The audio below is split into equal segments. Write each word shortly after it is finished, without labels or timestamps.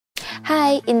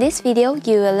Hi, in this video,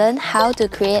 you will learn how to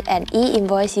create an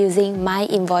e-invoice using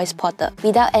MyInvois portal.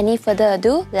 Without any further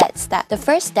ado, let's start. The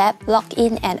first step, log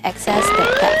in and access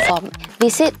the platform.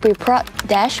 Visit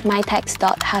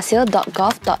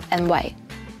report-mytax.hasil.gov.my.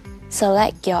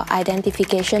 Select your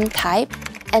identification type,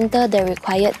 enter the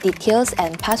required details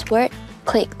and password,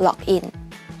 click Login.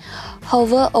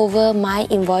 Hover over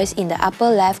MyInvois in the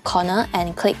upper left corner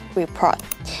and click Report.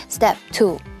 Step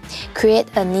 2. Create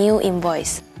a new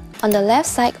invoice. On the left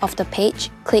side of the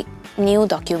page, click New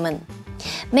Document.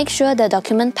 Make sure the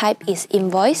document type is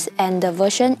Invoice and the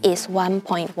version is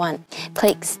 1.1.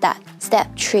 Click Start.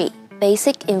 Step 3.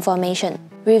 Basic information.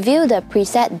 Review the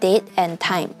preset date and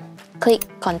time. Click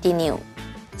Continue.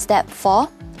 Step 4.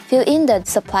 Fill in the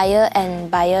supplier and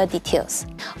buyer details.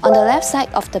 On the left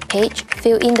side of the page,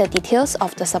 fill in the details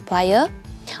of the supplier.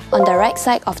 On the right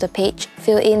side of the page,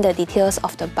 fill in the details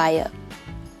of the buyer.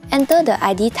 Enter the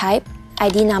ID type,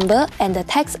 ID number, and the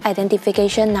tax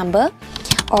identification number,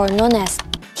 or known as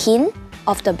TIN,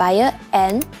 of the buyer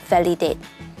and validate.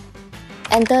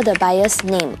 Enter the buyer's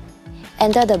name.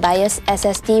 Enter the buyer's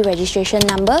SST registration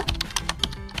number.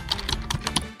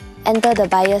 Enter the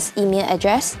buyer's email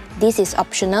address. This is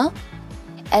optional.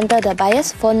 Enter the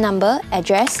buyer's phone number,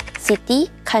 address,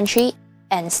 city, country,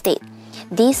 and state.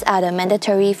 These are the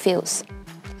mandatory fields.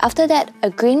 After that, a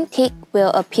green tick will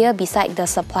appear beside the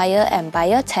Supplier and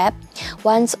Buyer tab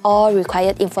once all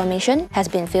required information has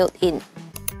been filled in.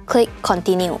 Click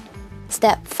Continue.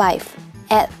 Step 5.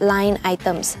 Add line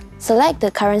items. Select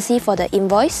the currency for the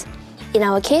invoice. In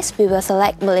our case, we will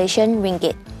select Malaysian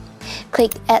Ringgit.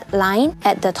 Click Add Line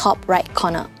at the top right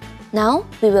corner. Now,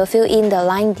 we will fill in the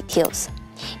line details.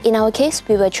 In our case,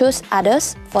 we will choose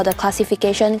Others for the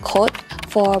classification code.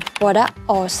 For product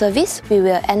or service, we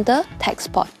will enter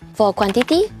Taxport. For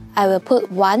quantity, I will put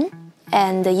 1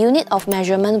 and the unit of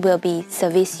measurement will be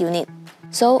service unit.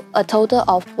 So, a total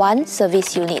of 1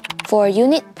 service unit. For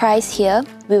unit price here,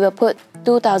 we will put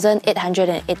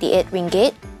 2,888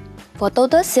 ringgit. For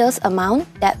total sales amount,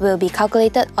 that will be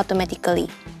calculated automatically.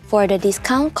 For the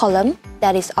discount column,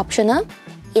 that is optional.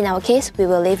 In our case, we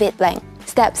will leave it blank.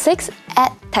 Step 6.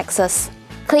 Add taxes.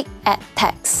 Click Add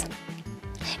Tax.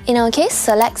 In our case,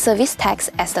 select Service Tax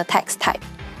as the tax type.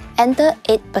 Enter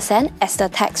 8% as the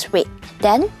tax rate.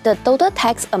 Then, the total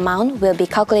tax amount will be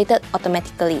calculated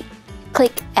automatically.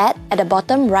 Click Add at the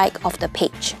bottom right of the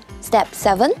page. Step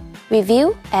 7.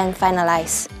 Review and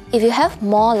finalize. If you have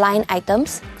more line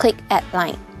items, click Add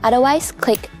Line. Otherwise,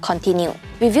 click Continue.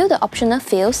 Review the optional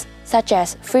fields such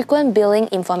as frequent billing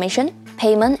information,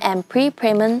 payment and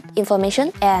prepayment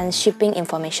information, and shipping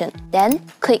information. Then,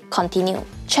 click Continue.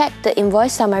 Check the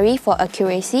invoice summary for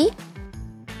accuracy.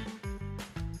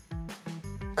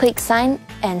 Click Sign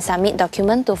and Submit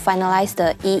document to finalize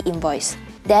the e-invoice.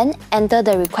 Then, enter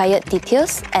the required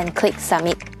details and click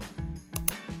Submit.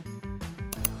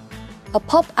 A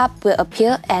pop-up will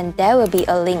appear and there will be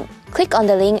a link. Click on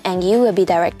the link and you will be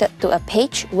directed to a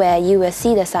page where you will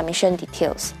see the submission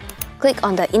details. Click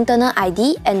on the internal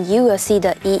ID and you will see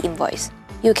the e-invoice.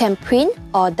 You can print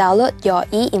or download your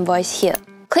e-invoice here.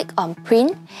 Click on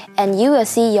Print and you will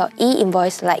see your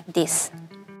e-invoice like this.